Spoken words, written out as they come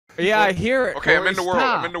Yeah, I hear it. Okay, I'm in the world.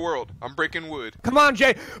 Stop. I'm in the world. I'm breaking wood. Come on,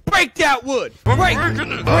 Jay. Break that wood. I'm Break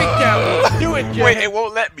breaking it. that wood. Do it, Jay. Wait, it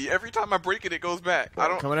won't let me. Every time I break it, it goes back. I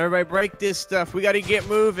don't. Come on, everybody, break this stuff. We gotta get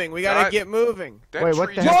moving. We gotta get moving. Wait,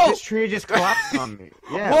 what the Whoa! heck? This tree just collapsed on me.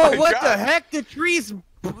 Yeah. Whoa, my what God. the heck? The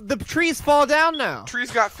trees fall down now.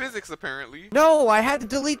 Trees got physics apparently. No, I had to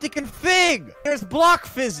delete the config. There's block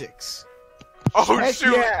physics. Oh Heck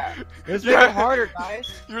shoot! yeah. Let's make it harder, guys.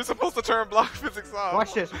 You were supposed to turn block physics on.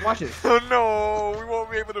 Watch this. Watch this. Oh no, we won't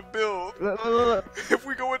be able to build. Look, look, look. If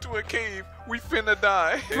we go into a cave, we finna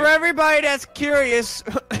die. For everybody that's curious,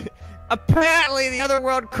 apparently the other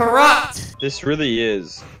world corrupt. This really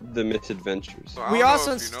is the Misadventures. So I We don't know also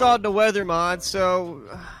if you know. installed the weather mod, so,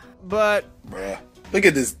 but Bruh. Look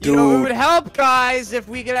at this you know, it dude. would help, guys, if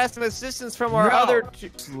we could have some assistance from our No. other.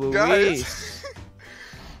 Guys, Luis.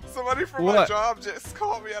 somebody from my What? job just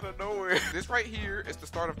called me out of nowhere. This right here is the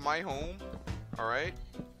start of my home. All right.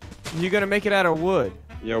 You gonna make it out of wood?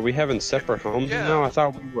 Yo, we having separate homes Yeah. now? I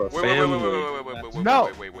thought we were a Wait, family. No.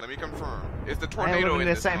 wait. Let me confirm. Is the I don't tornado live in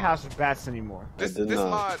the this same mod? house as Batz anymore. This I did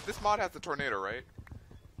not. mod has the tornado, right?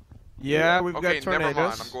 Yeah, we've Okay, got never mind.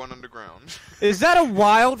 tornadoes. I'm going underground. Is that a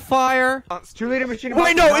wildfire? 2-liter machine.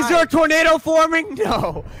 Wait, no, is there a tornado forming?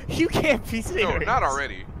 No, you can't be serious. No, not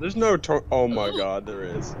already. There's no oh my god, there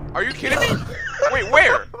is. Are you kidding me? Wait,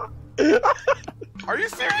 where? Are you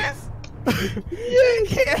serious? You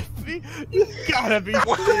can't be. You gotta be.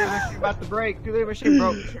 2-liter machine about to break. 2-liter machine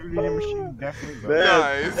broke. 2-liter machine definitely broke.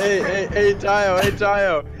 Guys. Hey,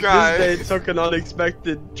 Tihyo. Guys. This day took an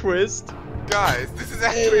unexpected twist. Guys, this is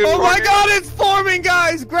actually a Oh my tornado. God, it's forming,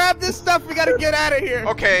 guys! Grab this stuff. We gotta get out of here.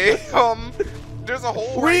 Okay, there's a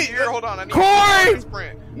hole right here. Hold on, I need Corey! to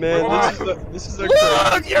sprint. Man, Wait. this is a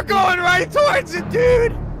Look, you're going right towards it,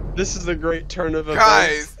 dude. this is a great turn of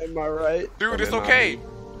Guys. events. Am I right? Dude, Or it's am I? okay.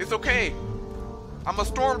 It's okay. I'm a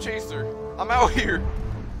storm chaser. I'm out here.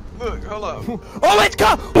 Look, hold up. Oh, it's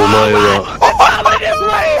coming! Oh my God! It's coming this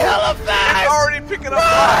way, hella It's fast! already picking up. Run!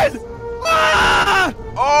 Guys. Ah!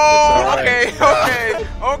 Oh, It's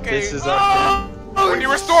okay. This is our When you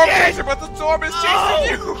were storm shit! chasing, but the storm is chasing Oh,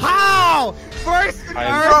 you. how? First, I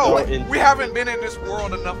am Bro, so in- we haven't been in this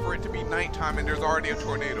world enough for it to be nighttime, and there's already a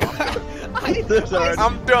tornado. There's already-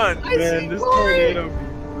 I'm done. Man, this tornado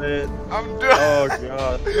be lit. I'm done.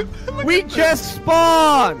 Oh god. we just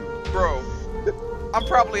spawned. Bro, I'm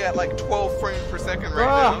probably at like 12 frames per second Bro,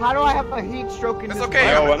 right now. how do I have a heat stroke in It's this? okay.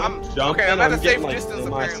 Yo, I'm- when I'm- jumping, okay, I'm at a getting, safe like, distance,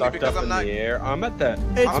 semi apparently, sucked because up I'm in not- the air. I'm at that.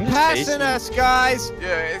 It's I'm passing chasing, us, guys. Yeah,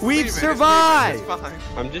 it's We've leaving, it's survived. leaving, it's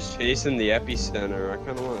fine. I'm just chasing the epicenter. I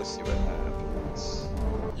kind of want to see what happens.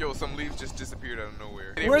 Yo, some leaves just disappeared out of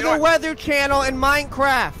nowhere. We're You know the what? Weather Channel in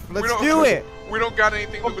Minecraft. We Let's don't- do it. We don't got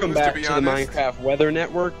anything to Welcome lose, back to be to the honest. Minecraft Weather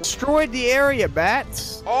Network. Destroyed the area,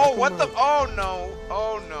 Bats. Oh, what the? Oh no!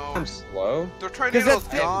 Oh I'm no! slow. The tornado's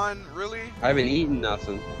that's- gone. Really? I haven't eaten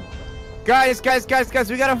nothing. Guys, we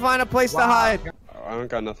gotta find a place to hide. Oh, I don't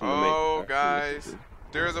got nothing to make. Oh, guys,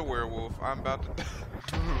 there's a werewolf. I'm about to.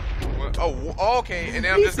 What? Oh, okay. And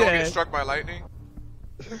then I'm He just gonna get said- struck by lightning.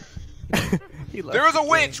 He left There is the a game.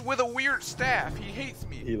 witch with a weird staff. He hates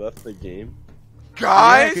me. He left the game. Yeah,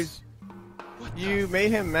 Guys, 'cause you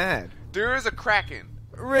made him mad. there is a kraken.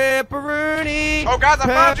 Ripperoonie. Oh, guys, I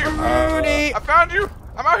found you. Pepperoni. I found you.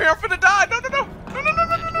 I'm out here. I'm finna die. No. What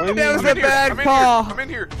do you That mean? was I'm a in here. bad I'm in call. here. I'm in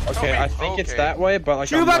here. Okay, Help me. I think it's Okay. that way, but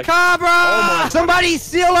like I'm like, Chupacabra! Oh my- Somebody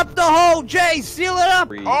seal up the hole, Jay. Seal it up.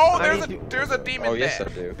 Oh, I there's a demon. Oh, yes, bat.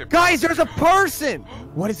 I do. Guys, there's a person.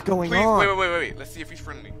 What is going Please, on? wait. Let's see if he's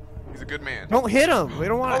friendly. He's a good man. Don't hit him. We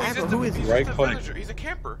don't want Oh, to he's ask just him. Who is he's he? Right just a click. villager. He's a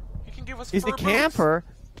camper. He can give us He's fur the boots. camper.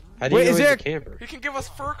 How do you Wait, know is he's there- a camper? He can give us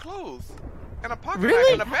fur clothes. And a pocket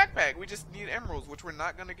Really? and a backpack. We just need emeralds, which we're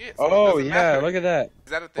not gonna get. So it Oh doesn't yeah, matter. look at that.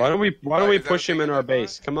 Is that a thing? Why don't we Is that a push him thing in that our they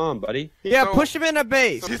base? find? Come on, buddy. Yeah, So- push him in a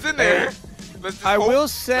base. So he's in there. Let's just I hope, will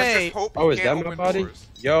let's say- just hope Oh, he is that can't my open body? doors.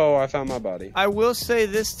 Yo, I found my body. I will say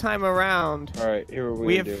this time around, All right, here we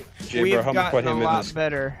we have do. we Jbro, have help me put gotten a him in lot this.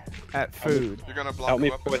 better at food. You're gonna block Help me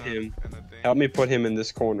him up put in the- him. in the thing. Help me put him in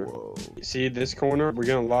this corner. See this corner? We're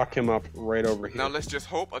gonna lock him up right over here. Now let's just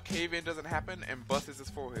hope a cave-in doesn't happen and busts his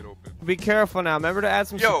forehead open. Be careful now. Remember to add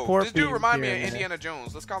some Yo, support. this dude beams remind me here of and there. Indiana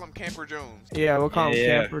Jones. Let's call him Camper Jones. Yeah, we'll call him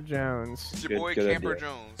Yeah. Camper Jones. It's your Good- boy good Camper idea.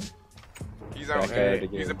 Jones. He's out Back here. at it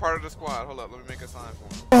He's a again. part of the squad. Hold up, let me make a sign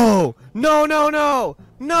for him. Oh no no no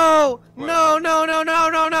no What? no no no no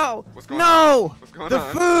no no What's going no! on? What's going The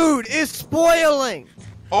on? food is spoiling.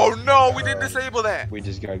 Oh no, we didn't disable that. We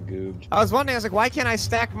just got goobed. I was wondering, I was like, why can't I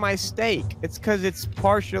stack my steak? It's because it's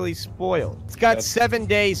partially spoiled. It's got That's- 7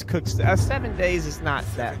 days cooked. 7 days is not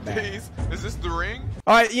that bad. Days. Is this the ring?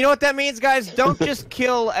 All right, you know what that means, guys? Don't just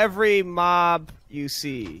kill every mob you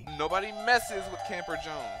see. Nobody messes with Camper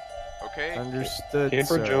Jones. Okay? Understood,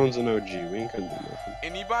 Camper sir. Jones and OG, we ain't gonna do nothing.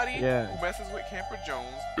 Anybody Yeah. who messes with Camper Jones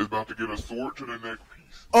is about to get a sword to the neck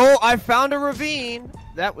piece. Oh, I found a ravine.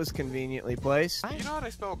 That was conveniently placed. You know how they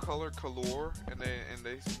spell color, color, and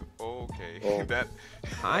they okay. Oh. that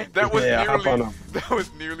I- was Yeah, hop on nearly him. that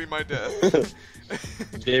was nearly my death.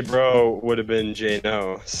 Jbro would have been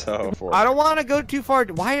J-No, so. I don't want to go too far.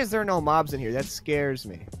 Why is there no mobs in here? That scares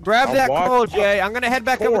me. Grab I'll that walk coal, up Jay. I'm gonna head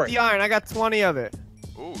back up for with it. the iron. I got 20 of it.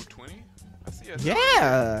 Ooh, 20? I see a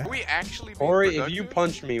Yeah. Can we actually be Corey, if productive? you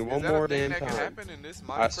punch me Is one that more a thing damn that can time, happen in this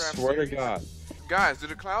I Minecraft swear to series? God, Guys, do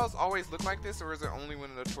the clouds always look like this, or is it only when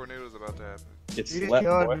the tornado's about to happen? get You just slept,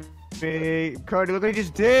 boy. killed me. Cody, look what he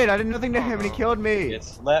just did. I did nothing to him and he killed me. Get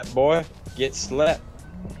slept, boy. Get slept.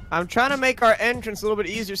 I'm trying to make our entrance a little bit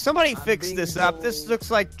easier. Somebody fix being this up. This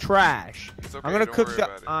looks like trash. It's okay, I'm gonna don't cook worry the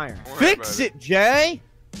about it. iron. Don't worry Fix about it, Jay.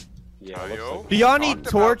 Yeah, Tihyo? looks like Do y'all need Talked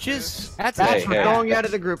about torches? this. That's Hey, That's actually hey. going out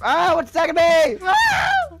of the group. Ah, what's attacking me?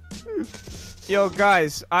 Ah! Yo,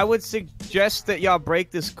 guys, I would suggest that y'all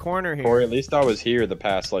break this corner here. Corey, at least I was here the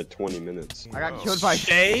past like 20 minutes. I got Oh. killed by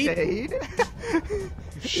Shade?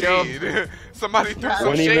 Shade. Somebody threw some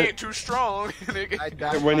When even- shade too strong. I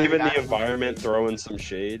died When by even the that. environment throwing some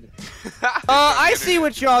shade. I see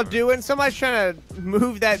what y'all doing. Somebody's trying to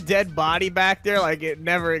move that dead body back there like it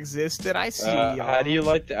never existed. I see y'all. How do you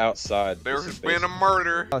like the outside? There's been a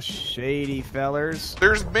murder. Oh, shady fellers.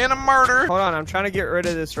 There's been a murder. Hold on, I'm trying to get rid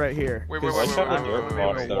of this right here. Wait, 'Cause- wait, wait, wait, Like how the wait, dirt wait,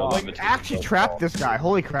 blocks wait, that are wait. Like, limited actually to trapped football. this guy.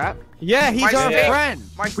 Holy crap. Yeah, he's My our steak- friend.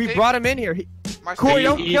 my We steak- brought him in here. My Corey, steak,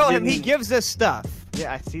 don't he kill him. He didn't- gives us stuff.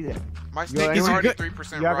 Yeah, I see that. my Yo, steak is anyone already good-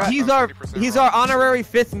 3% y'all raw. got- He's I'm our 20% raw. honorary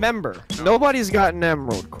 5th member. No. Nobody's got an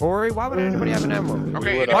emerald. Corey, why would anybody have an emerald?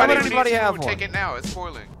 Okay, Why would anybody who anybody needs to have one? take it now. It's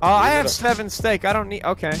spoiling. I Leave it have up. 7 steak. I don't need.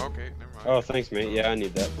 Okay. Okay, never mind. Oh, thanks, mate. Yeah, I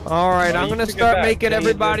need that. All right, Oh, I'm you gonna took it start back. making Yeah, you did,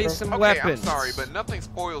 everybody bro. some Okay, weapons. I'm sorry, but nothing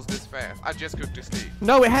spoils this fast. I just cooked a steak.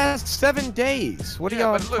 No, it has 7 days. What are Yeah,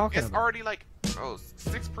 y'all but look, talking it's about? already like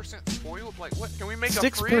 6% spoiled. Like what? Can we make a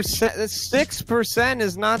 6%. fridge? 6%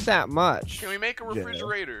 is not that much. Can we make a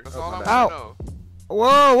refrigerator? That's all I my want bad. to know.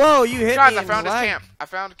 Whoa, whoa! You hit Guys, me I in found the his leg. camp. I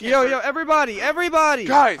found a camp. Yo, everybody!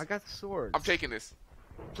 Guys, I got swords. I'm taking this.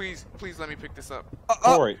 Please, please let me pick this up.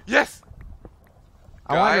 Corey, Yes.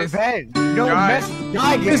 I want Guys, revenge. No guys. mess.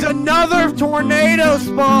 Die, There's another tornado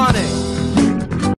spawning.